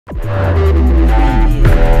Hi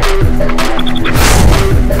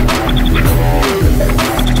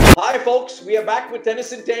folks, we are back with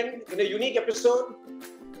Tennisin10 in a unique episode.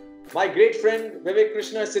 My great friend Vivek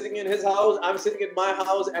Krishna is sitting in his house, I'm sitting at my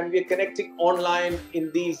house, and we are connecting online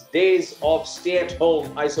in these days of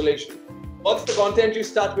stay-at-home isolation. What's the content you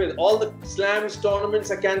start with? All the slams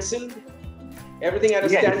tournaments are cancelled? Everything at a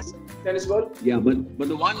standstill in tennis world? Yeah, but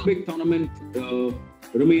the one big tournament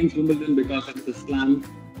remains Wimbledon because it's a slam,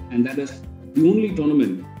 and that is the only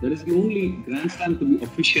tournament, that is the only Grand Slam to be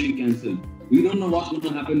officially cancelled. We don't know what's going to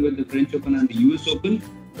happen with the French Open and the US Open.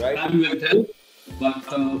 Right. Time will tell.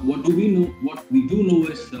 But what do we know? What we do know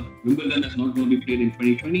is Wimbledon is not going to be played in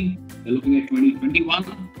 2020. They're looking at 2021.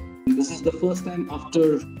 And this is the first time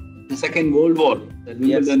after the Second World War that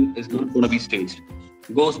Wimbledon is not going to be staged.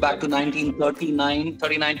 It goes back to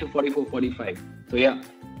 1939 to 44, 45. So yeah.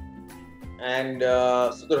 And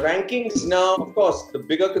so the rankings now, of course, the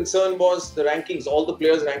bigger concern was the rankings. All the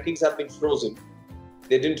players' rankings have been frozen.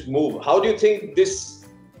 They didn't move. How do you think this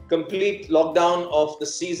complete lockdown of the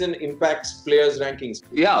season impacts players' rankings?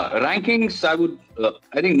 Yeah, rankings,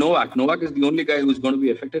 I think Novak is the only guy who's going to be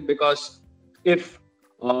affected, because if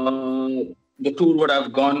the tour would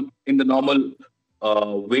have gone in the normal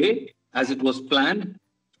way as it was planned,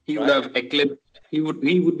 he would have eclipsed, he would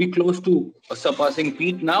be close to surpassing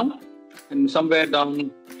Pete now, and somewhere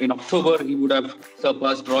down in October, he would have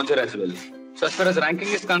surpassed Roger as well. So as far as ranking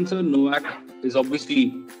is concerned, Novak is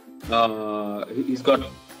obviously, he's got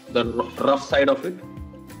the rough side of it.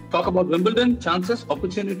 Talk about Wimbledon, chances,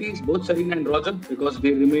 opportunities, both Serena and Roger, because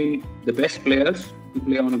they remain the best players to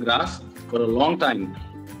play on grass for a long time.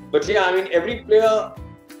 But yeah, I mean, every player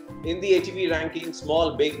in the ATP ranking,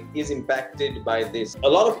 small, big, is impacted by this. A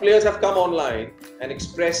lot of players have come online and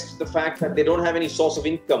expressed the fact that they don't have any source of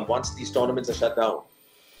income once these tournaments are shut down.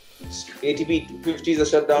 ATP 250s are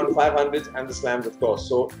shut down, 500s and the slams, of course.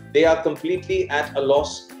 So they are completely at a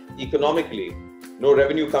loss economically, no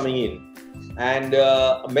revenue coming in. And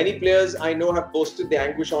many players I know have posted their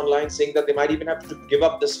anguish online, saying that they might even have to give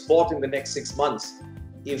up the sport in the next 6 months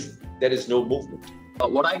if there is no movement.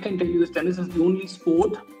 What I can tell you is tennis is the only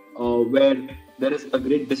sport where there is a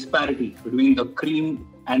great disparity between the cream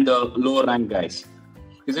and the lower rank guys.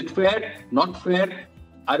 Is it fair? Not fair?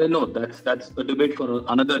 I don't know. That's a debate for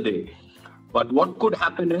another day. But what could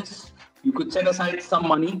happen is you could set aside some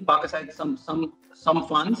money, park aside some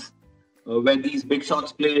funds where these big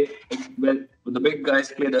shots play, where the big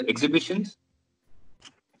guys play the exhibitions.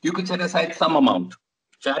 You could set aside some amount.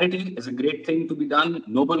 Charity is a great thing to be done,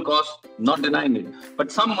 noble cause, not denying it.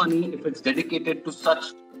 But some money, if it's dedicated to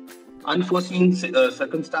such unforeseen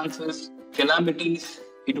circumstances, calamities,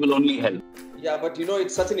 it will only help. Yeah, but you know,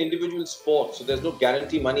 it's such an individual sport, so there's no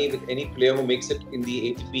guarantee money with any player who makes it in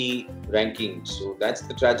the ATP rankings. So that's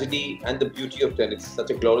the tragedy and the beauty of tennis. It's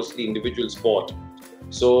such a gloriously individual sport.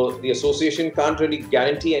 So the association can't really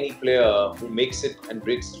guarantee any player who makes it and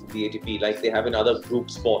breaks through the ATP like they have in other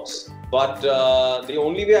group sports. But the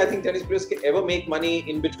only way I think tennis players can ever make money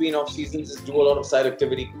in between off seasons is do a lot of side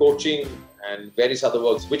activity, coaching and various other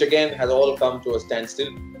works, which again has all come to a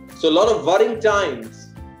standstill. So a lot of worrying times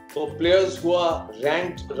for players who are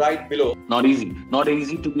ranked right below. Not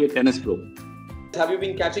easy to be a tennis pro. Have you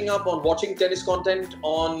been catching up on watching tennis content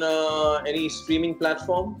on any streaming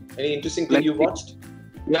platform? Any interesting thing you watched?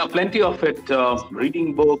 Yeah, plenty of it.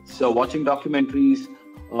 Reading books, watching documentaries.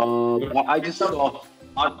 I just saw,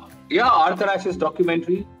 Arthur Ashe's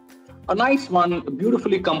documentary. A nice one,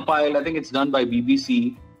 beautifully compiled. I think it's done by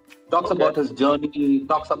BBC. Talks about his journey,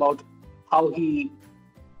 talks about how he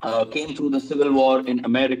came through the Civil War in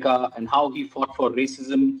America and how he fought for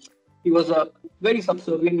racism. He was a very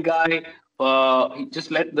subservient guy. He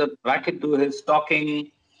just let the racket do his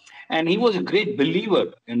talking. And he was a great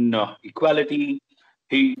believer in equality.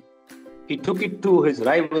 He took it to his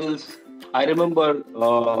rivals. I remember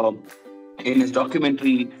in his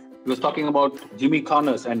documentary, he was talking about Jimmy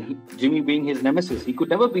Connors and Jimmy being his nemesis. He could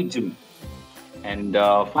never beat Jimmy. And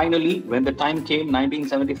finally, when the time came,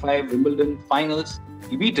 1975 Wimbledon finals,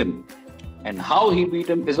 he beat him. And how he beat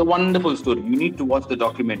him is a wonderful story. You need to watch the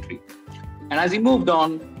documentary. And as he moved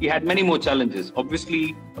on, he had many more challenges.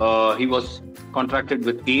 Obviously, he was contracted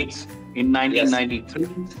with AIDS in 1993.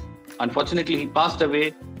 Yes. Unfortunately, he passed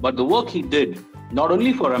away. But the work he did, not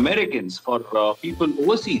only for Americans, for people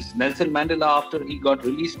overseas. Nelson Mandela, after he got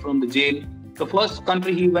released from the jail, the first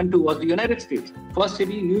country he went to was the United States. First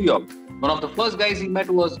city, New York. One of the first guys he met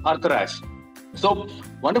was Arthur Ashe. So,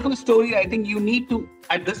 wonderful story. I think you need to,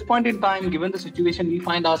 at this point in time, given the situation we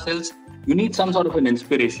find ourselves, you need some sort of an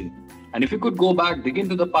inspiration. And if you could go back, dig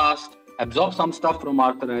into the past, absorb some stuff from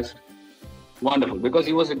Arthur Ashe, Wonderful, because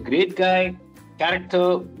he was a great guy,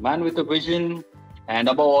 character, man with a vision, and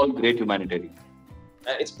above all, great humanitarian.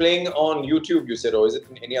 It's playing on YouTube, you said, or is it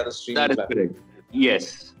in any other streaming That is platform? correct.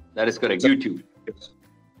 Yes, that is correct. YouTube. Yes.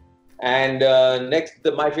 And next,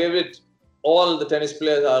 my favorite, all the tennis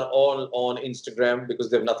players are all on Instagram because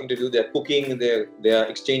they have nothing to do. They're cooking, they're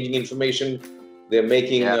exchanging information, they're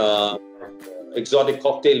making exotic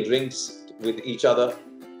cocktail drinks with each other.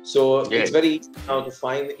 So it's very easy now to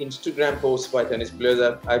find Instagram posts by tennis players.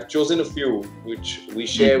 I've chosen a few which we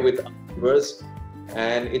share with our viewers,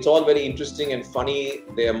 and it's all very interesting and funny.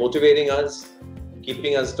 They are motivating us,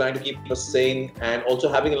 trying to keep us sane, and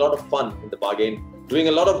also having a lot of fun in the bargain. Doing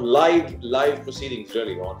a lot of live proceedings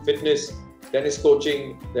really on fitness, tennis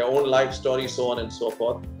coaching, their own life stories, so on and so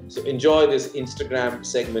forth. So enjoy this Instagram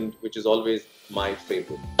segment, which is always my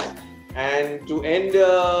favorite. And to end,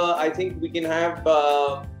 I think we can have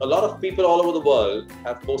a lot of people all over the world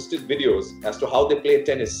have posted videos as to how they play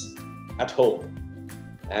tennis at home.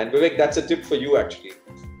 And Vivek, that's a tip for you actually.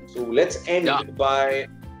 So let's end by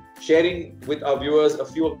sharing with our viewers a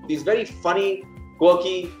few of these very funny,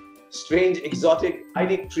 quirky, strange, exotic,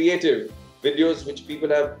 highly creative videos which people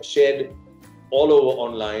have shared all over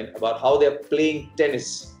online about how they're playing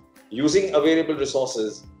tennis using available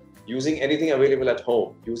resources, using anything available at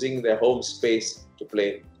home, using their home space to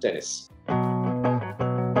play tennis.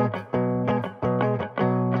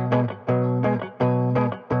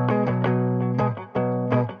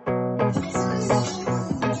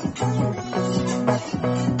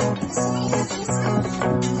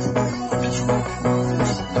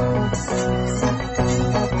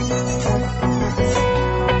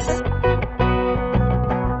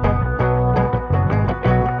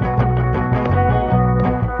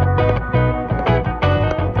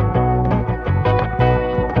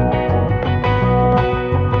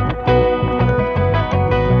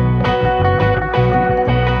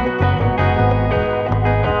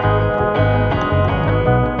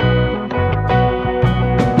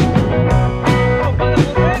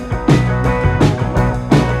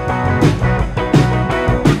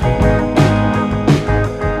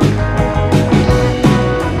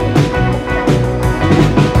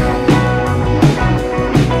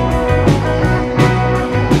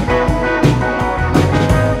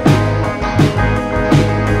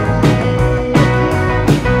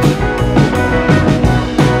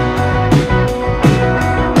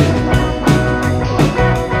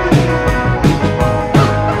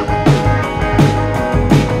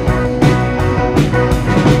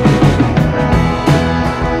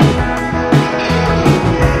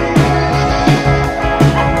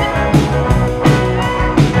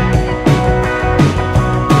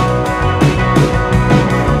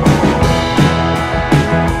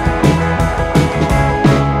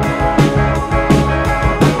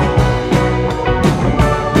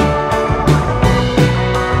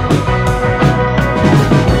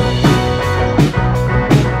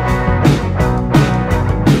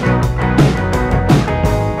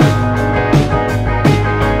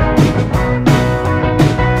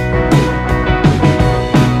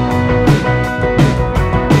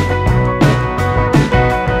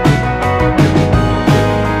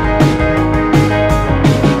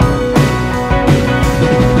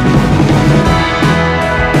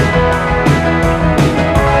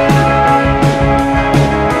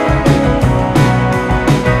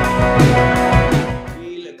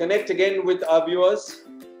 Again with our viewers,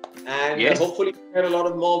 and hopefully share a lot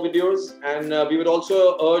of more videos, and we would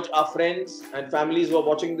also urge our friends and families who are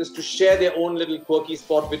watching this to share their own little quirky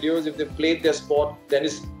sport videos. If they've played their sport,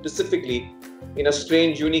 tennis specifically, in a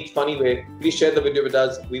strange, unique, funny way, please share the video with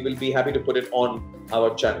us. We will be happy to put it on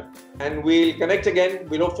our channel, and we'll connect again.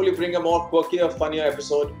 We'll hopefully bring a more quirkier, funnier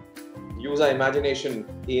episode. Use our imagination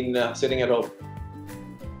in sitting at home.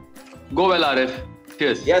 Go well, Arif.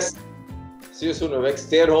 Cheers. Yes. See you soon, Vivek.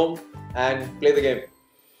 Stay at home and play the game.